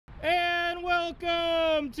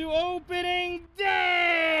welcome to opening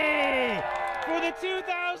day for the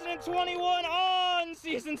 2021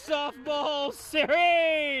 on-season softball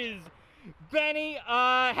series. Benny,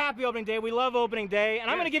 happy opening day. We love opening day. And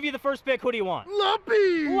I'm going to give you the first pick. Who do you want?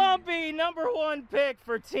 Lumpy! Lumpy, #1 pick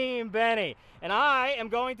for Team Benny. And I am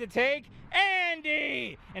going to take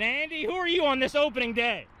Andy. And Andy, who are you on this opening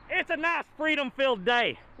day? It's a nice freedom-filled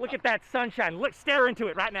day. Look at that sunshine. Look, stare into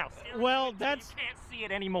it right now. Well, that's... You can't see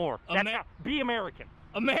it anymore. Be American.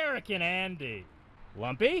 American Andy.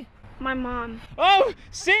 Lumpy? My mom. Oh,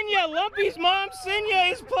 Sinya! Lumpy's mom,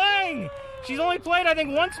 Sinya, is playing! She's only played, I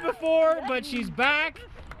think, once before, but she's back,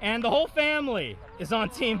 and the whole family is on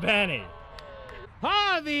Team Benny.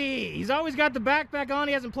 Javi! He's always got the backpack on.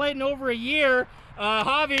 He hasn't played in over a year.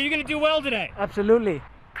 Javi, are you going to do well today? Absolutely.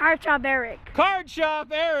 Card Shop Eric. Card Shop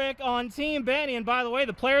Eric on Team Benny. And by the way,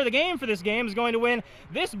 the player of the game for this game is going to win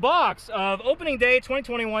this box of Opening Day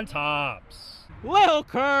 2021 Topps. Lil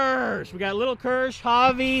Kirsch. We got Lil Kirsch,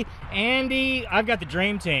 Javi, Andy. I've got the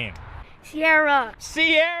dream team. Sierra.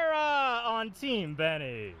 Sierra on Team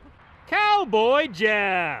Benny. Cowboy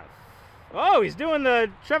Jeff. Oh, he's doing the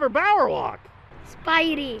Trevor Bauer walk.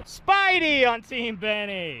 Spidey. Spidey on Team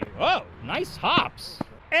Benny. Oh, nice hops.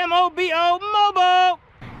 M-O-B-O, Mobo.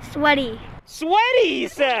 Sweaty. Sweaty, he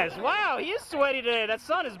says. Wow, he is sweaty today. That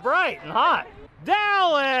sun is bright and hot.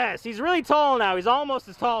 Dallas. He's really tall now. He's almost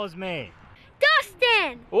as tall as me.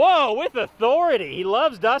 Dustin. Whoa, with authority. He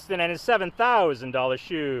loves Dustin and his $7,000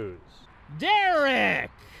 shoes. Derek.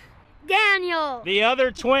 Daniel. The other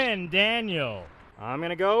twin, Daniel. I'm going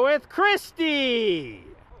to go with Christy.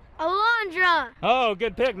 Alondra. Oh,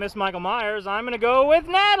 good pick, Miss Michael Myers. I'm going to go with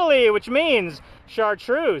Natalie, which means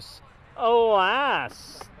chartreuse.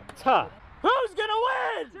 Alas. Who's going to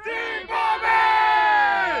win? Team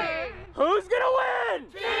Bobby! Who's going to win?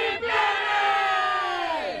 Team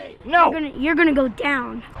Benny! No. You're gonna go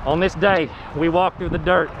down. On this day, we walk through the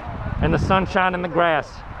dirt and the sunshine and the grass.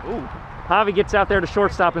 Ooh. Javi gets out there to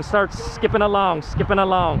shortstop and starts skipping along.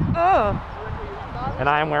 And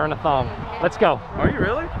I am wearing a thong. Let's go. Are you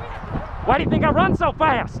really? Why do you think I run so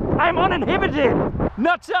fast? I'm uninhibited.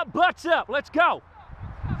 Nuts up, butts up. Let's go.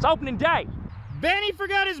 It's opening day. Benny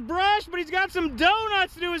forgot his brush, but he's got some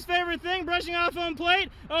donuts to do his favorite thing, brushing off home plate.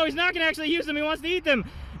 Oh, he's not going to actually use them. He wants to eat them.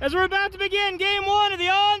 As we're about to begin Game 1 of the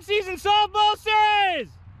on-season softball series.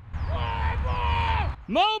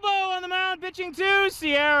 Mobo on the mound, pitching to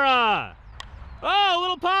Sierra. Oh, a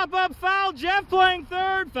little pop-up foul. Jeff playing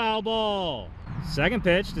third. Foul ball. Second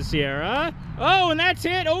pitch to Sierra. Oh, and that's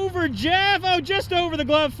hit over Jeff. Oh, just over the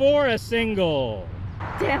glove for a single.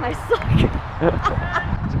 Damn, I suck.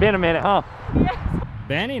 It's been a minute, huh? Yes.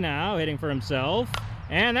 Benny now hitting for himself.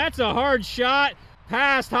 And that's a hard shot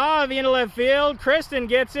past Javi into left field. Kristen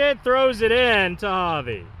gets it, throws it in to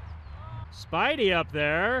Javi. Spidey up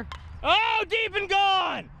there. Oh, deep and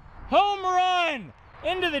gone. Home run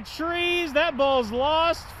into the trees. That ball's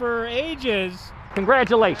lost for ages.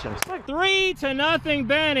 Congratulations. 3-0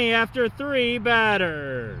 Benny after 3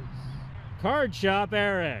 batters. Card Shop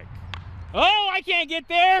Eric. Oh, I can't get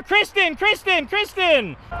there. Kristen.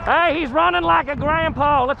 Hey, he's running like a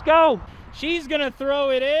grandpa. Let's go. She's going to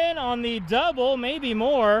throw it in on the double, maybe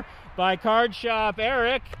more, by Card Shop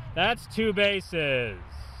Eric. That's 2 bases.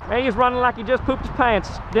 Hey, he's running like he just pooped his pants.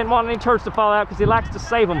 Didn't want any turds to fall out because he likes to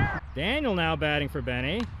save them. Daniel now batting for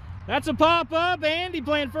Benny. That's a pop-up. Andy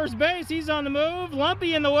playing first base. He's on the move.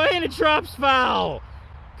 Lumpy in the way, and it drops foul.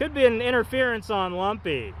 Could be an interference on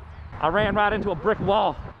Lumpy. I ran right into a brick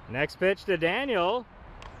wall. Next pitch to Daniel.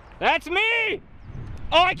 That's me!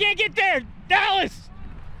 Oh, I can't get there! Dallas,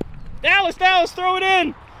 throw it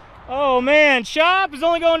in! Oh, man, Shop is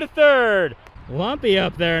only going to third. Lumpy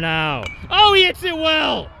up there now. Oh, he hits it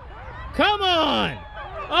well! Come on!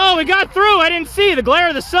 Oh, we got through. I didn't see the glare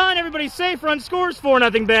of the sun. Everybody's safe. Run scores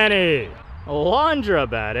 4-0 Benny. Alondra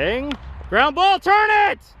batting. Ground ball, turn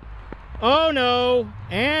it! Oh, no.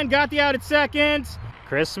 And got the out at second.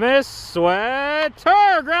 Christmas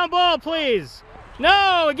sweater. Ground ball, please.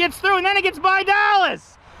 No, it gets through, and then it gets by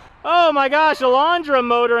Dallas. Oh, my gosh. Alondra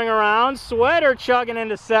motoring around. Sweater chugging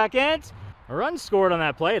into second. A run scored on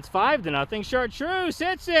that play. It's 5-0. Chartreuse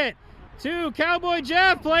hits it to Cowboy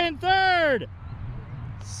Jeff playing third.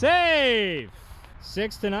 Save.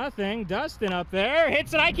 6-0. Dustin up there.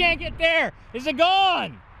 Hits it. I can't get there. Is it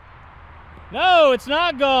gone? No, it's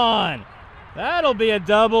not gone. That'll be a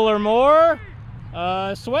double or more.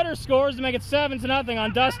 Sweater scores to make it 7-0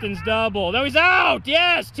 on Dustin's double. No, he's out.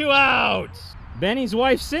 Yes, 2 outs. Benny's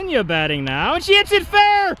wife, Sinya, batting now. And she hits it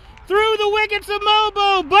fair through the wickets of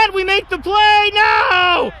Mobo. But we make the play.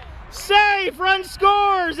 No! Safe. Run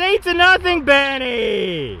scores. 8-0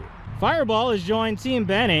 Benny. Fireball has joined Team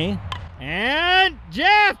Benny. And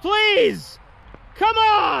Jeff, please! Come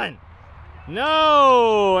on!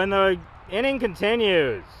 No, and the inning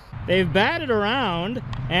continues. They've batted around,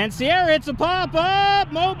 and Sierra hits a pop-up.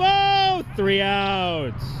 Mobo, 3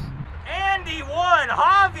 outs. Andy 1,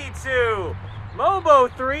 Javi 2,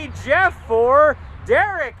 Mobo 3, Jeff 4,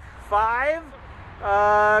 Derek 5,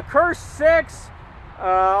 Kirsch 6,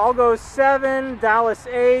 I'll go 7, Dallas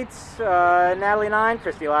 8, Natalie 9,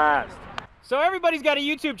 Christy last. So everybody's got a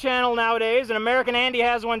YouTube channel nowadays, and American Andy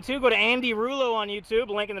has one too. Go to Andy Rulo on YouTube,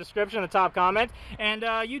 link in the description in the top comment. And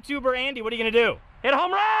YouTuber Andy, what are you gonna do? Hit a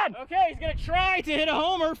home run! Okay, he's gonna try to hit a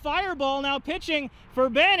homer. Fireball now pitching for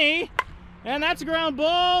Benny. And that's a ground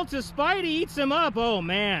ball to Spidey, eats him up. Oh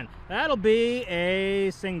man, that'll be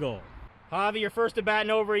a single. Javi, your first at bat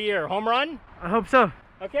in over a year. Home run? I hope so.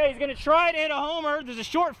 Okay, he's gonna try to hit a homer. There's a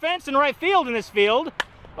short fence in right field in this field.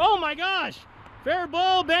 Oh my gosh. Fair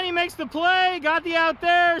ball, Benny makes the play, got the out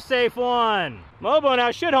there, safe one. Mobo now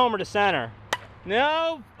should homer to center.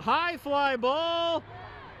 No, high fly ball.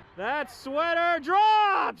 That sweater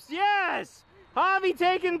drops, yes! Javi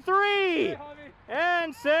taking 3.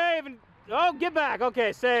 And save, oh, get back,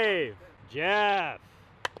 okay, save. Jeff.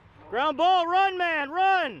 Ground ball, run man,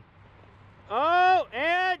 run. Oh,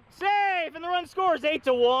 and save, and the run scores,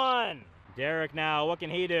 8-1. Derek now, what can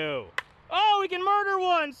he do? Oh, he can murder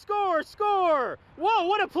one, score, score. Whoa,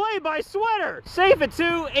 what a play by Sweater. Safe at 2,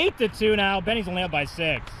 8-2 now. Benny's only up by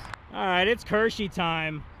 6. All right, it's Kershey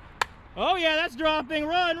time. Oh yeah, that's dropping,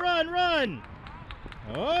 run, run, run.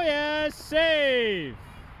 Oh yeah, save.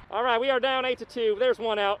 All right, we are down 8-2. There's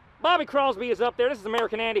 1 out. Bobby Crosby is up there. This is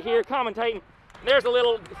American Andy here commentating. There's a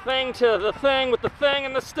little thing to the thing with the thing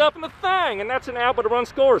and the stuff and the thing, and that's an out, but a run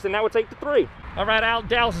scores, and now it's 8-3. All right, Al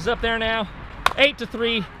Dallas is up there now,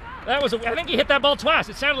 8-3. That was, I think he hit that ball twice.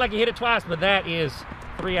 It sounded like he hit it twice, but that is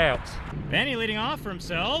 3 outs. Benny leading off for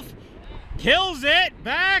himself. Kills it,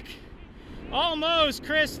 back. Almost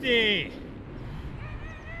Christie.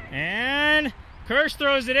 And Kirsch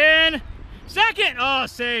throws it in. Second, oh,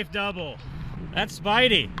 safe double. That's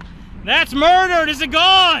Spidey. That's murdered, is it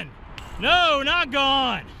gone? No, not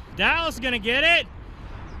gone. Dallas gonna get it.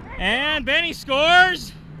 And Benny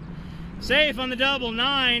scores. Safe on the double,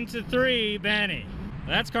 9-3, Benny.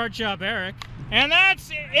 That's Card Shop Eric. And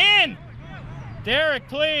that's in! Derek,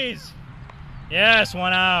 please. Yes,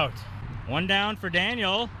 1 out. 1 down for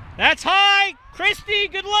Daniel. That's high! Christie,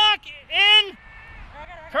 good luck! In!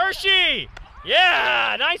 Kershey!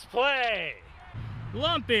 Yeah, nice play.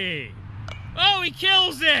 Lumpy. Oh, he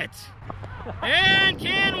kills it! And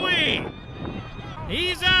can we?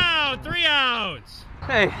 He's out, 3 outs.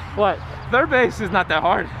 Hey, What? third base is not that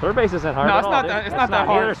hard. Third base isn't hard No, at it's all, not dude. that. It's That's not that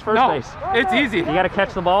hard. Neither is first No, base. it's easy. You got to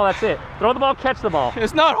catch the ball. That's it. Throw the ball, catch the ball.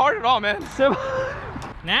 It's not hard at all, man. Simple.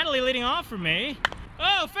 Natalie leading off for me.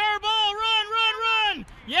 Oh, fair ball, run, run, run!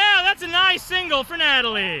 Yeah, that's a nice single for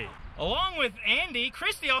Natalie. Along with Andy,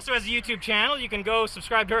 Christy also has a YouTube channel. You can go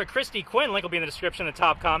subscribe to her at Christy Quinn. Link will be in the description in the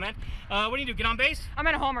top comment. What do you do, get on base? I'm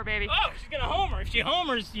in a homer, baby. Oh, she's gonna homer. If she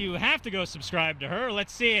homers, you have to go subscribe to her.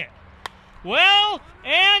 Let's see it. Well,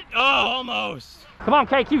 and, oh, almost. Come on,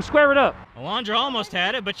 KQ, square it up. Alondra almost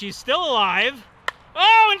had it, but she's still alive.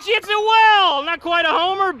 Oh, and she hits it well. Not quite a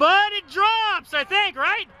homer, but it drops, I think,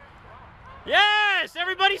 right? Yes,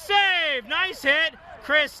 everybody saved. Nice hit,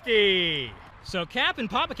 Christy. So Cap and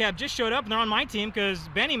Papa Cap just showed up, and they're on my team because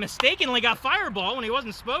Benny mistakenly got Fireball when he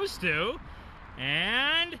wasn't supposed to.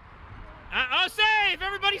 And, oh, safe,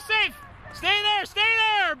 everybody safe. Stay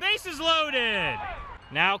there, bases loaded.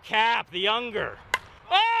 Now Cap, the younger.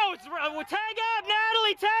 Oh, it's, tag up,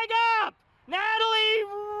 Natalie, tag up. Natalie,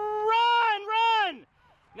 run.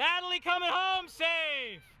 Natalie coming home,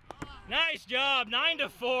 safe. Nice job,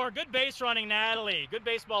 9-4. Good base running, Natalie. Good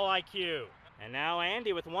baseball IQ. And now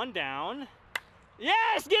Andy with 1 down.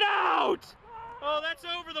 Yes, get out! Oh, that's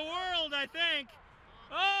over the world, I think.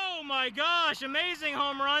 Oh my gosh, amazing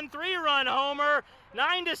home run, 3-run homer.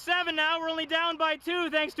 9-7 now, we're only down by 2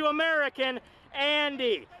 thanks to American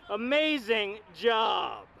Andy. Amazing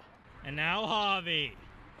job. And now Javi.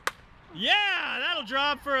 Yeah, that'll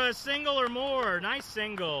drop for a single or more. Nice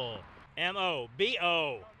single.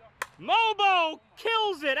 M-O-B-O. Mobo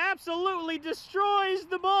kills it, absolutely destroys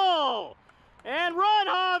the ball. And run,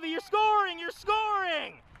 Javi, you're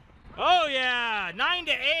scoring. Oh yeah,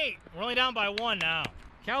 9-8. We're only down by 1 now.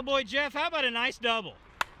 Cowboy Jeff, how about a nice double?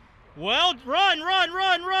 Well, run.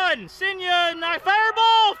 Sinya,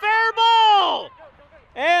 fair ball.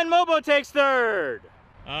 And Mobo takes 3rd.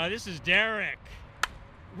 This is Derek.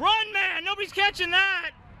 Run, man, nobody's catching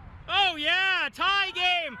that. Oh yeah, tie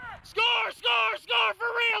game. Score for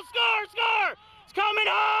real, score. It's coming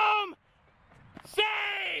home.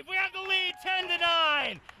 Save! We have the lead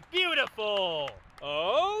 10-9. Beautiful.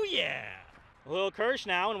 Oh, yeah. A little Kirsch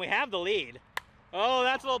now, and we have the lead. Oh,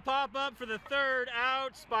 that's a little pop-up for the third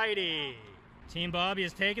out, Spidey. Team Bobby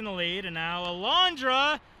has taken the lead, and now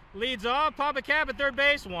Alondra leads off. Papa Cap at third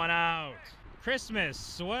base, 1 out. Christmas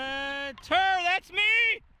sweater, that's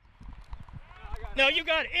me! No, you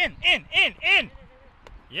got it. In.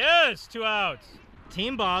 Yes, 2 outs.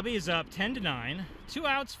 Team Bobby is up 10-9. 2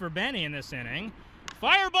 outs for Benny in this inning.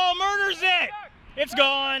 Fireball murders it! It's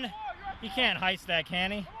gone. He can't heist that,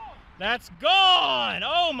 can he? That's gone!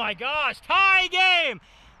 Oh my gosh, tie game!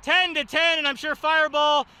 10-10, and I'm sure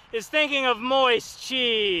Fireball is thinking of moist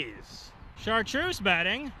cheese. Chartreuse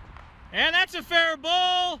batting. And that's a fair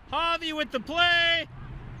ball. Javi with the play.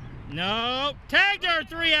 No. Tagged her,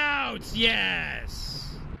 3 outs.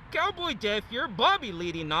 Yes. Cowboy Jeff here, Bobby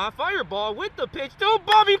leading off. Fireball with the pitch to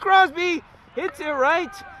Bobby Crosby. Hits it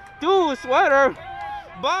right to Sweater.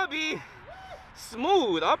 Bobby,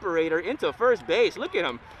 smooth operator into first base. Look at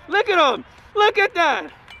him. Look at him. Look at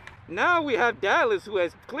that. Now we have Dallas, who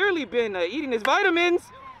has clearly been eating his vitamins.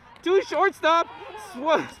 To shortstop,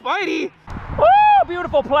 Spidey. Woo!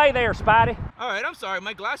 Beautiful play there, Spidey. All right, I'm sorry.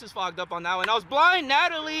 My glasses fogged up on that one. I was blind.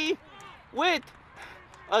 Natalie with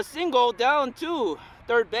a single down to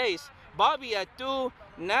third base. Bobby at 2,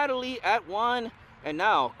 Natalie at 1, and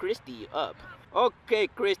now Christy up. Okay,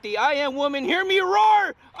 Christy, I am woman. Hear me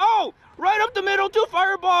roar. Oh, right up the middle to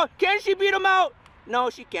Fireball. Can she beat him out? No,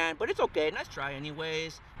 she can't, but it's okay. Let's try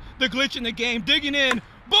anyways. The glitch in the game, digging in.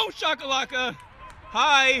 Boom shakalaka.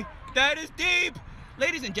 Hi, that is deep.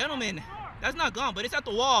 Ladies and gentlemen, that's not gone, but it's at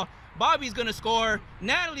the wall. Bobby's gonna score.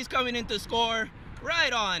 Natalie's coming in to score.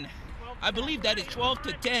 Right on. I believe that is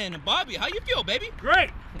 12-10. Bobby, how you feel, baby?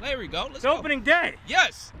 Great. There we go. Let's It's go. opening day.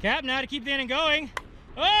 Yes. Cap now to keep the inning going.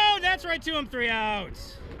 Oh, that's right to him, 3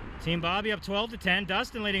 outs. Team Bobby up 12-10.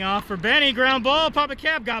 Dustin leading off for Benny. Ground ball. Papa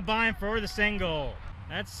Cap got by him for the single.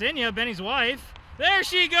 That's Sinya, Benny's wife. There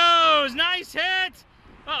she goes. Nice hit.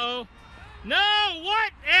 Uh-oh. No,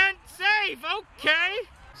 what? And safe. Okay.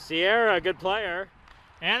 Sierra, good player.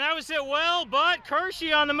 And that was hit well, but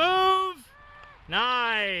Kershey on the move.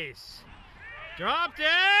 Nice. Dropped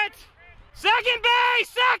it. Second base.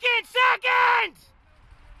 Second.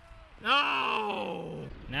 No.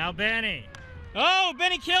 Now Benny. Oh,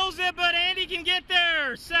 Benny kills it, but Andy can get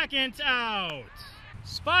there. Second out.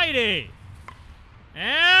 Spidey.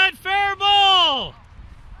 And fair ball.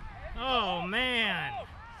 Oh, man.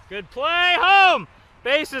 Good play. Home.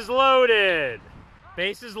 Bases loaded.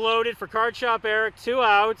 Bases loaded for Card Shop Eric. 2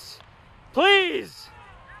 outs. Please.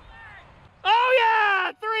 Oh,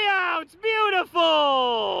 yeah. 3 outs.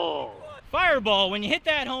 Beautiful. Fireball, when you hit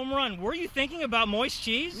that home run, were you thinking about moist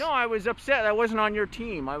cheese? No, I was upset I wasn't on your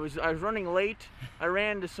team. I was running late. I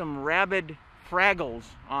ran to some rabid Fraggles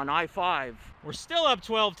on I-5. We're still up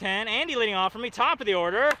 12-10. Andy leading off for me, top of the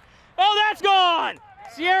order. Oh, that's gone!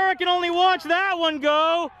 Sierra can only watch that one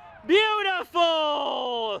go.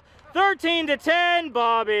 Beautiful! 13-10,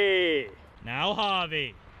 Bobby. Now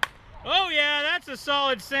Javi. Oh yeah, that's a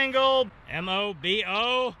solid single.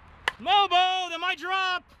 M-O-B-O. Mobo, that might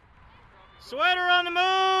drop. Sweater on the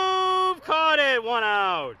move. Caught it, 1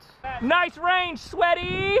 out. Nice range,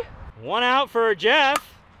 Sweaty. 1 out for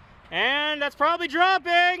Jeff. And that's probably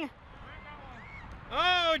dropping.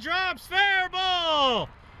 Oh, drops, fair ball.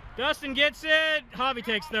 Dustin gets it. Javi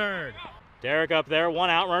takes third. Derek up there, 1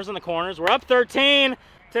 out, runners in the corners. We're up 13-10,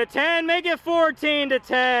 make it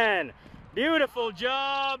 14-10. Beautiful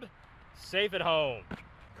job. Safe at home.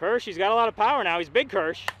 Kirsch, he's got a lot of power now. He's big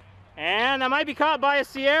Kirsch. And that might be caught by a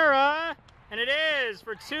Sierra. And it is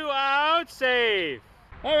for 2 outs, safe.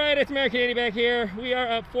 All right, it's American Andy back here. We are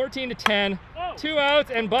up 14-10, 2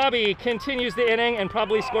 outs, and Bobby continues the inning and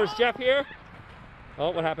probably scores Jeff here.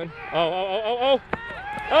 Oh, what happened? Oh,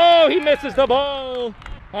 he misses the ball.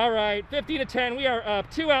 All right, 15-10, we are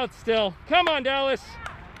up, 2 outs still. Come on, Dallas.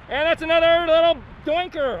 And that's another little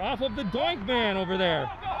doinker off of the doink man over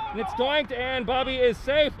there. And it's doinked, and Bobby is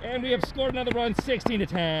safe, and we have scored another run,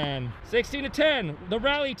 16-10. 16-10, the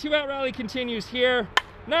rally, 2 out rally continues here.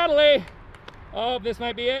 Natalie. Oh, this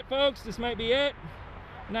might be it, folks. This might be it.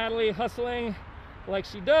 Natalie hustling like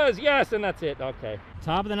she does. Yes, and that's it. Okay.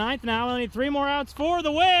 Top of the 9th now. Only 3 more outs for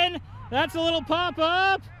the win. That's a little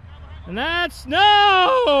pop-up. And that's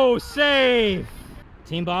no safe.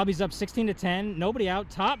 Team Bobby's up 16-10. Nobody out.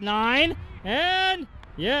 Top 9. And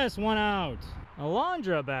yes, 1 out.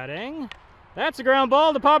 Alondra batting. That's a ground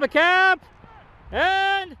ball to Papa Cap.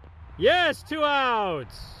 And yes, 2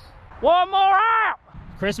 outs. 1 more out.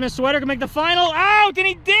 Christmas Sweater can make the final out, and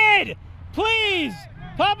he did! Please!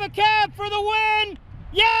 Papa Cap for the win!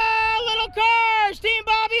 Yeah!